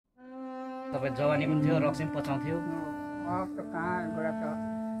तपाईँ जवानी पनि थियो रक्सी पनि पचाउँथ्यो अब त कहाँ गएर त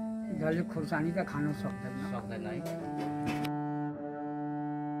जसले खुर्सानी त खानु सक्दैन है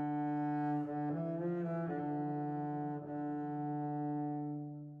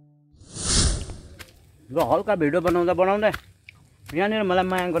ल हल्का भिडियो बनाउँदा यहाँनिर मलाई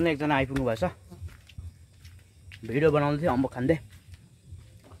माया गर्ने एकजना आइपुग्नु भएछ भिडियो बनाउँदै थियो अम्बक खाँदै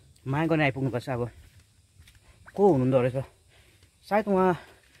माया गर्ने आइपुग्नु पर्छ अब को हुनुहुँदो रहेछ सायद उहाँ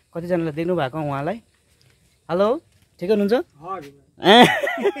कतिजनाले देख्नु भएको उहाँलाई हेलो ठिकै हुनुहुन्छ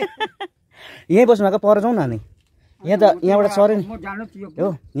यहीँ बस्नु भएको पर जाउँ न नि यहाँ त यहाँबाट सरे नि हो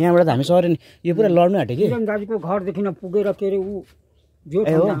यहाँबाट त हामी सरे नि यो पुरा लड्नु आँट्यो कि दाजुको घरदेखि पुगेर के अरे ऊ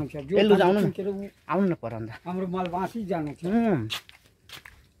आउनु न पर अन्त हाम्रो मलबासी जानु छ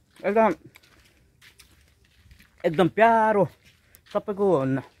एकदम प्यारो सबैको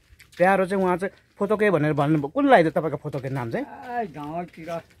प्यारो चाहिँ उहाँ चाहिँ फोटोके भनेर भन्नुभयो कुन लाग्यो तपाईँको फोटोके नाम चाहिँ गाउँतिर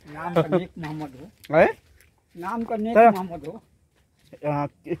नाम त नेक मोहम्मद हो है नाम त नेक मोहम्मद हो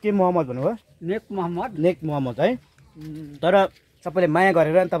के मोहम्मद भन्नुभयो नेक मोहम्मद है तर सबैले माया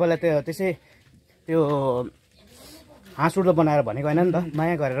गरेर तपाईँलाई त्यसै त्यो हाँस उठ्दो बनाएर भनेको होइन नि त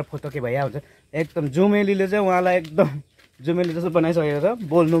माया गरेर फोटो के भइहाल्छ हुन्छ एकदम जुमेलीले चाहिँ उहाँलाई एकदम जुमेली जस्तो बनाइसकेको छ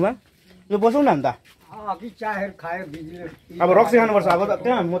बोल्नुमा ल बसौँ न अन्त अब रक्सी खानुपर्छ अब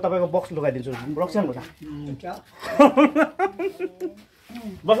त्यहाँ म तपाईँको बक्स लुगाइदिन्छु रक्सी खानुपर्छ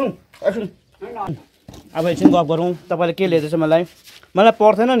बसौँ अब एकछिन गफ गरौँ तपाईँले के ल्याइदिएछ मलाई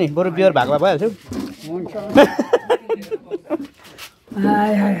पर्दैन नि बरु बियर भएको भइहाल्थ्यो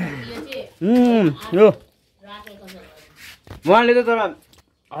यो उहाँले त तर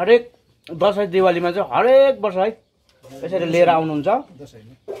हरेक दसैँ दिवालीमा चाहिँ हरेक वर्ष है यसरी लिएर आउनुहुन्छ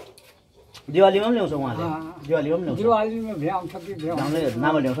दिवालीमा पनि ल्याउँछ उहाँले दिवालीमा पनि ल्याउँछ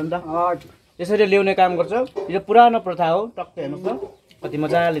नाम ल्याउँछ नि त यसरी ल्याउने काम गर्छ यो पुरानो प्रथा हो टक्कै हेर्नुहोस् त कति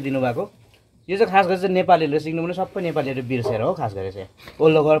मजाले दिनुभएको यो चाहिँ खास गरी चाहिँ नेपालीहरूले सिक्नु पनि सबै नेपालीहरू बिर्सेर हो खास गरी चाहिँ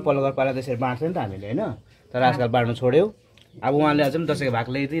ओल्लो घर पल्लो घर पाला त्यसरी बाँड्थ्यो नि त हामीले होइन तर आजकल बाँड्नु छोड्यो अब उहाँले अझै पनि दसैँको भाग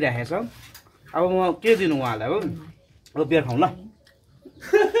ल्याइदिइराखेको छ अब म के दिनु उहाँलाई हो अब बियर खाउँ ल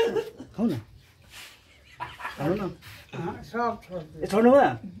खाउँ न छोड्नु भयो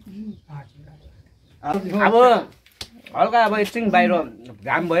अब हल्का अब एकछिन बाहिर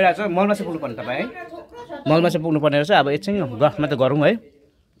घाम भइरहेछ मलमासे पुग्नुपर्ने तपाईँ है मलमासे पुग्नुपर्ने रहेछ अब एकछिन गफमा त गरौँ है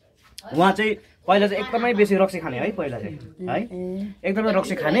उहाँ चाहिँ पहिला चाहिँ एकदमै बेसी रक्सी खाने है पहिला चाहिँ है एकदमै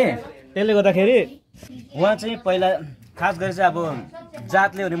रक्सी खाने त्यसले गर्दाखेरि उहाँ चाहिँ पहिला खास गरी चाहिँ अब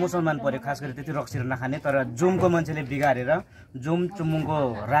जातले भने मुसलमान पऱ्यो खास गरी त्यति रक्सीहरू नखाने तर जुमको मान्छेले बिगारेर जुम चुम्बुङको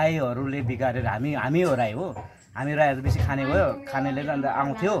राईहरूले बिगारेर हामी हो राई हो हामी राईहरू बेसी खाने भयो खानेले अन्त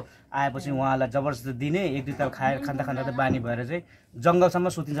आउँथ्यो आएपछि उहाँलाई जबरजस्ती दिने एक दुई ताल खाएर खाँदा त बानी भएर चाहिँ जङ्गलसम्म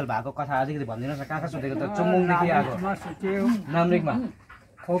सुतिन्जेल भएको कथा अलिकति भनिदिनुहोस् न कहाँ सुतेको त चुम्बुङदेखि आएको नाम्रिकमा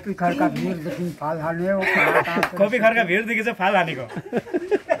खोपी खरका भिरदेखि फाल हाल्ने खोपी खरका भिरदेखि चाहिँ फाल हानेको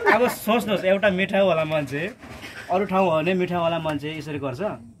अब सोच्नुहोस् एउटा मिठाईवाला मान्छे अरू ठाउँ हो भने मिठाईवाला मान्छे यसरी गर्छ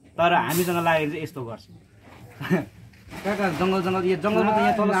तर हामीसँग लागेर चाहिँ यस्तो गर्छ जङ्गल यो जङ्गलमा त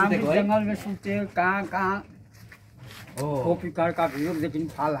यहाँ तल सुतेको है जङ्गलमा सुत्यो कहाँ हो खोपी खरका भिरदेखि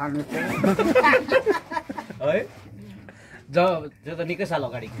फाल हाल्ने है त्यो त निकै साल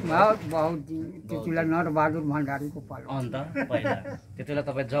अगाडि त्यति बेला नरबहादुर भण्डारीको पालो अन्त पहिला त्यति बेला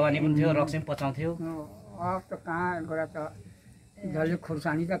तपाईँ जवानी पनि थियो रक्सी पनि पचाउँथ्यो अब त कहाँ गएर त जसले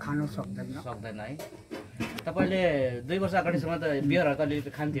खुर्सानी त खानु सक्दैन है तपाईँले 2 वर्ष अगाडिसम्म त बियरहरू त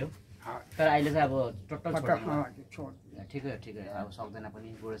अलिकति खान्थ्यो तर अहिले चाहिँ अब टोटल ठिकै अब सक्दैन पनि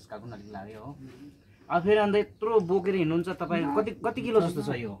बुढेसकालको पनि अलिक लाग्यो हो अब फेरि अन्त यत्रो बोकेर हिँड्नुहुन्छ तपाईँ कति किलो जस्तो छ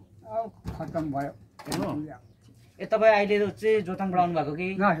यो खतम भयो ए तपाईँ अहिले चाहिँ जोताङबाट आउनु भएको कि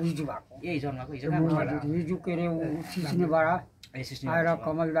हिजो भएको हिजो के अरे सिस्नेबाट आएर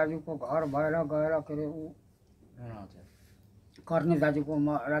कमल दाजुको घर भएर गएर के अरे कर्णे दाजुको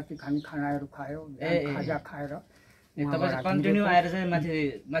राति खानाहरू खायो खाजा खाएर तपाईँ कन्टिन्यू आएर चाहिँ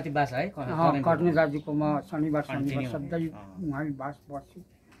माथि बास है कर्णे दाजुको म शनिबार सधैँ उहाँ बास बस्छु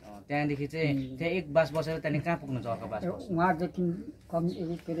त्यहाँदेखि चाहिँ त्यहाँ एक बास बसेर त्यहाँदेखि कहाँ पुग्नुहुन्छ अर्को बास उहाँदेखि कम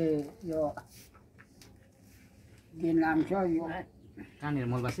के अरे यो के नाम छ यो कहाँनिर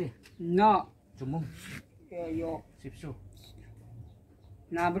मलबासी न चुम्बुङ यो सिप्सु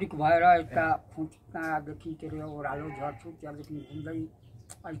नागरिक भएर यता फुटनादेखि के अरे ओह्रालो झर्छु त्यहाँदेखि घुम्दै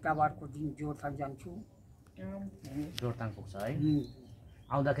आइतबारको दिन जोरथाङ जान्छु जोरथाङ पुग्छ है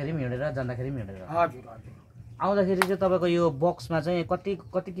आउँदाखेरि पनि हिँडेर जाँदाखेरि पनि हिँडेर हजुर आउँदाखेरि चाहिँ तपाईँको यो बक्समा चाहिँ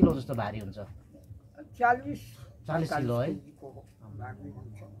कति किलो जस्तो भारी हुन्छ 40 किलो है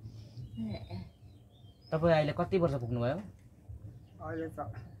तपाईँ अहिले कति वर्ष पुग्नुभयो अहिले त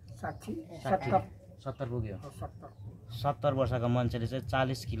 60 70 पुग्यो 70 वर्षको मान्छेले चाहिँ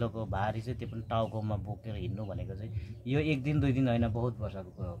 40 किलोको भारी चाहिँ त्यो पनि टाउकोमा बोकेर हिँड्नु भनेको चाहिँ यो एक दिन दुई दिन होइन बहुत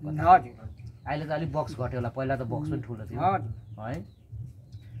वर्षको कुरा हो। अहिले त अलिक बक्स घट्यो होला, पहिला त बक्स पनि ठुलो थियो है।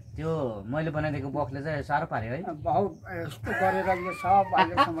 त्यो मैले बनाइदिएको बक्सले चाहिँ साह्रो पार्यो है। बहुत यस्तो गरेर यो सब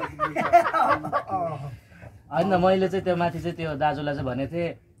अहिलेसम्म होइन मैले चाहिँ त्यो माथि चाहिँ त्यो दाजुलाई चाहिँ भनेको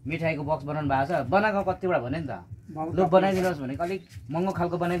थिएँ मिठाईको बक्स बनाउनु भएको छ, बनाएको कतिवटा भने नि त, लु बनाइदिनुहोस् भने अलिक महँगो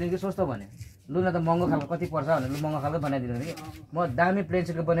खालको बनाइदिनु कि सस्तो भने, लु न त महँगो खालको कति पर्छ भने लु महँगो खालको बनाइदिनु कि म दामी प्लेन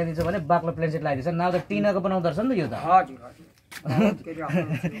सेटको बनाइदिन्छु भने बाक्लो प्लेन सेट लगाइदिन्छ। नभए त टिनाको बनाउँदो रहेछ नि त यो त।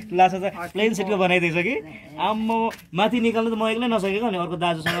 लास्ट त प्लेन सेटको बनाइदिएछ कि आम्म माथि निकाल्नु त म एक्लै नसकेको अनि अर्को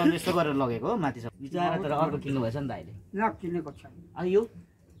दाजुसँग यस्तो गरेर लगेको हो माथि सब बिचारा। तर अर्को किन्नु भएछ नि त अहिले किनेको छैन। यो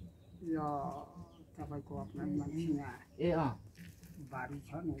तपाईँको आफ्नो मान्छे ए बारी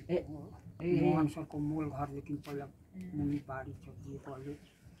छ नि मोहनसरको मूल घरदेखि पहिला मुनि बारी छ दिएको अहिले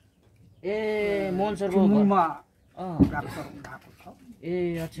ए मोहनसरको मुलमा डाक्टर भएको छ।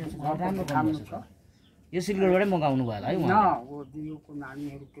 ए अच्छा राम्रो काम छ। यो सिलगढीबाटै मगाउनु भयो होला है उहाँ? हो दियोको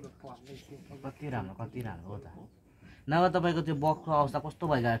नानीहरूतिर पढ्दैछ। कति राम्रो हो त। नभए तपाईँको त्यो बक्सको अवस्था कस्तो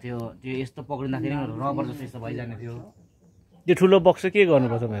भइरहेको थियो, त्यो यस्तो पक्रिँदाखेरि रबर जस्तो यस्तो भइजाने थियो। त्यो ठुलो बक्स के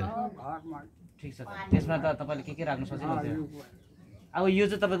गर्नुपर्छ मैले? घरमा ठिक छ त, त्यसमा त तपाईँले के राख्नु सजिलो थियो। अब यो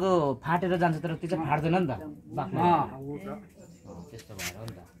चाहिँ तपाईँको फाटेर जान्छ तर त्यो चाहिँ फाट्दैन नि त बाक्लो, त्यस्तो भएर हो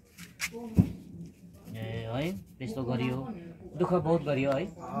नि त। ए है त्यस्तो गरियो, दुःख बहुत गरियो है।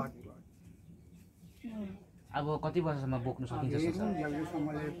 अब कति वर्षसम्म बोक्नु सकिन्छ जस्तो छ?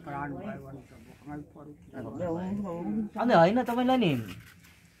 अनि होइन तपाईँलाई नि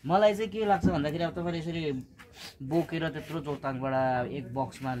मलाई चाहिँ के लाग्छ भन्दाखेरि अब तपाईँले यसरी बोकेर त्यत्रो जोरथाङबाट एक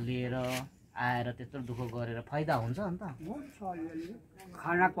बक्समा लिएर आएर त्यत्रो दुःख गरेर फाइदा हुन्छ अन्त?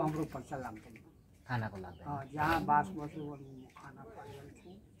 खानाको हाम्रो पैसा लाग्दैन, खानाको लाग्दैन, जहाँ बास बस्यो खाना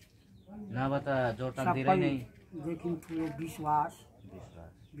पाइन्छ। नभए त जोरथाङ धेरै नै देखि ठुलो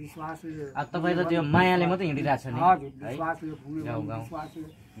विश्वासले अब तपाईँ त त्यो मायाले मात्रै हिँडिरहेको छ नि। विश्वासले घुम्यो, विश्वासले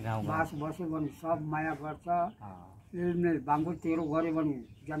बास बस्यो भने सब माया गर्छ। बाङ्गो तेरो गऱ्यो भने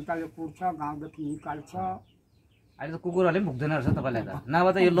जनताले कुर्छ, गाउँदेखि निकाल्छ। अहिले त कुकुरहरूले पनि भुक्दैन रहेछ तपाईँलाई त,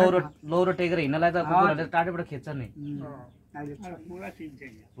 नभए त यो लौरो टेकेर हिँड्नलाई त कुकुरहरूले टाढोबाट खेद्छ नि,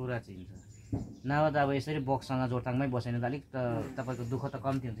 पुरा चिन्छ। नभए त अब यसरी बक्ससँग जोरथाङमै बसेन त अलिक त तपाईँको दुःख त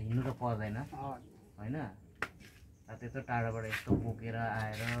कम्ती हुन्छ, हिँड्नु त पर्दैन होइन। त्यत्रो टाढोबाट यस्तो बोकेर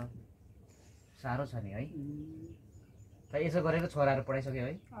आएर साह्रो छ नि है। त यसो गरेर छोराहरू पढाइसक्यो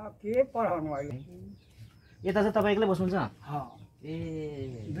है? के पढाउनु अहिले। यता चाहिँ तपाईँ एक्लै बस्नुहुन्छ?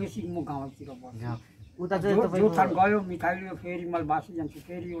 ए बेसी म गाउँतिर बस्छु। उता चाहिँ जोरथाङ गयो मिठाईले फेरि मलबासी जान्छु,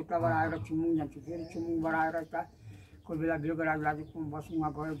 फेरि उताबाट आएर चुमुङ जान्छु, फेरि चुमुङबाट आएर यता कोही बेला बेलगराज दाजुकोमा बस्छु,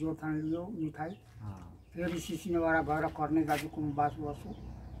 उहाँ गयो जोरथाङ लियो मिठाई, फेरि सिसिनेबाट गएर कर्णे दाजुकोमा बास बस्छु,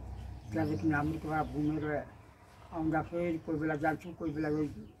 त्यहाँदेखि हाम्रोबाट घुमेर आउँदा फेरि कोही बेला जान्छु, कोही बेला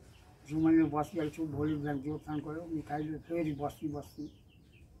झुमैमा बसिहाल्छु। भोलि बिहान जोरथाङ गयो मिठाईले फेरि बस्ती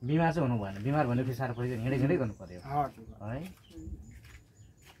बिमार चाहिँ हुनु भएन, बिमार भने पछि साह्रो पऱ्यो, हिँडै गर्नु पऱ्यो है।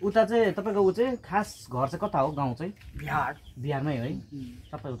 उता चाहिँ तपाईँको ऊ चाहिँ खास घर चाहिँ कता हो, गाउँ चाहिँ? बिहारमै है,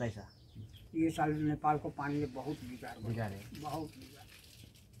 सबै उतै छ। यो साल नेपालको पानीले बहुत बिगारे, बहुत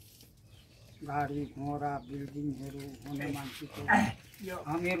गाडी घोडा बिल्डिङहरू हुने मान्छेको।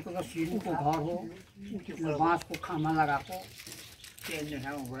 हामीहरूको त सिरुको घर हो, बाँसको खामा लगाएको,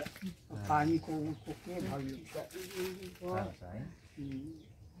 पानीको उसको के भयो।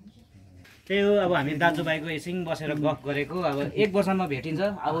 त्यही हो, अब हामी दाजुभाइको एकछिन बसेर गफ गरेको। अब एक वर्षमा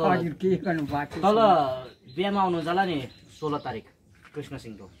भेटिन्छ। अब तल बिहामा आउनु जाला नि 16 तारिक कृष्ण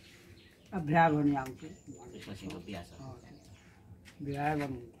सिंहको बिहा भने आउँछु। कृष्ण सिंहको बिहा छ, बिहा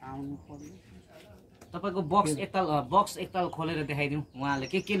भने आउनु पर्यो। तपाईँको बक्स एकताल खोलेर देखाइदिउँ, उहाँले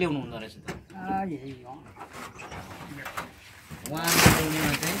के ल्याउनु हुँदो रहेछ त? उहाँले ल्याउनुमा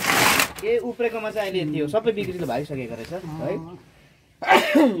चाहिँ ए उप्रेकोमा चाहिँ अहिले त्यो सबै बिक्री त भइसकेको रहेछ है।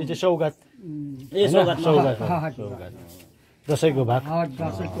 यो चाहिँ सौगात, दसैँको भाग।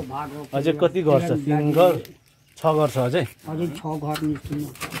 अझै कति घर छ? 3 घर 6 घर छ अझै 6 घर निस्किनु।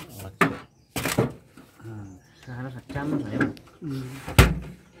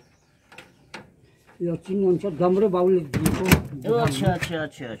 यो चिन्नुहुन्छ डम्रे बाउले दिएको। अच्छा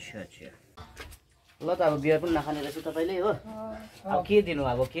ल त अब बियर पनि नखाने रहेछ तपाईँले हो। अब के दिनु,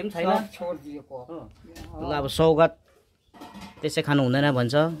 अब के पनि छैन, छोडिदिएको ल। अब सौगात त्यसै खानु हुँदैन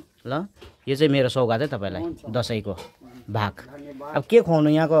भन्छ। ल यो चाहिँ मेरो सौगात है तपाईँलाई, दसैँको भाग। अब के खुवाउनु,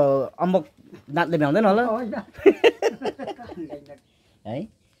 यहाँको अम्बक दाँतले भ्याउँदैन होला है।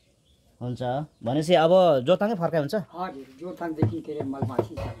 हुन्छ भनेपछि अब जोरथाङै फर्काइ हुन्छ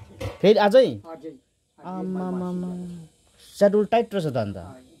फेरि अझै? सेड्युल टाइट रहेछ त अन्त।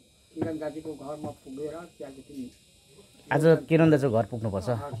 किरण दाजुको घरमा पुगेर त्यहाँदेखि आज किरण दाजु घर पुग्नुपर्छ।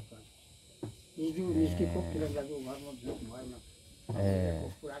 हिजो निस्केको किरण दाजु घरमा भेट भएन।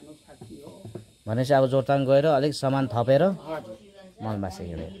 पुरानो साथी हो। भनेपछि अब जोरथाङ गएर अलिक सामान थपेर हजुर मलमासे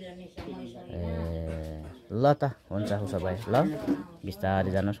हिँड्यो। ल त हुन्छ उसो भए ल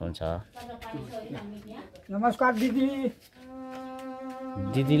बिस्तारै जानुहोस् हुन्छ। नमस्कार दिदी।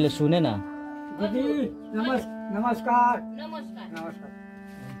 दिदीले सुनेन। दिदी नमस्कार। नमस्कार।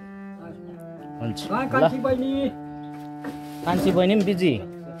 हुन्छ कान्छी बहिनी। कान्छी बहिनी पनि बिजी।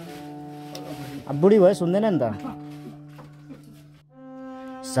 अब बुढी भयो सुन्दैन नि त।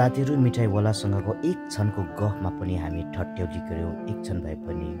 साथीहरू मिठाईवालासँगको एक क्षणको गफमा पनि हामी ठट्यौली गऱ्यौँ, एक क्षण भए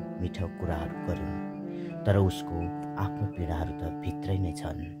पनि मिठो कुराहरू गऱ्यौँ। तर उसको आफ्नो पीडाहरू त भित्रै नै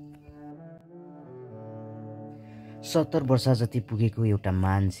छन्। 70 वर्ष जति पुगेको एउटा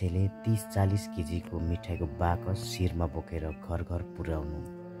मान्छेले 30-40 केजीको मिठाईको बाकस शिरमा बोकेर घर घर पुर्याउनु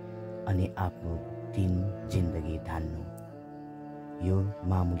अनि आफ्नो दिन जिन्दगी धान्नु यो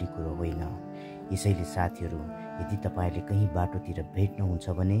मामुली कुरो होइन। यसैले साथीहरू, यदि तपाईँले कहीँ बाटोतिर भेट्नुहुन्छ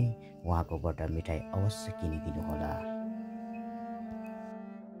भने उहाँकोबाट मिठाई अवश्य किनिदिनु होला।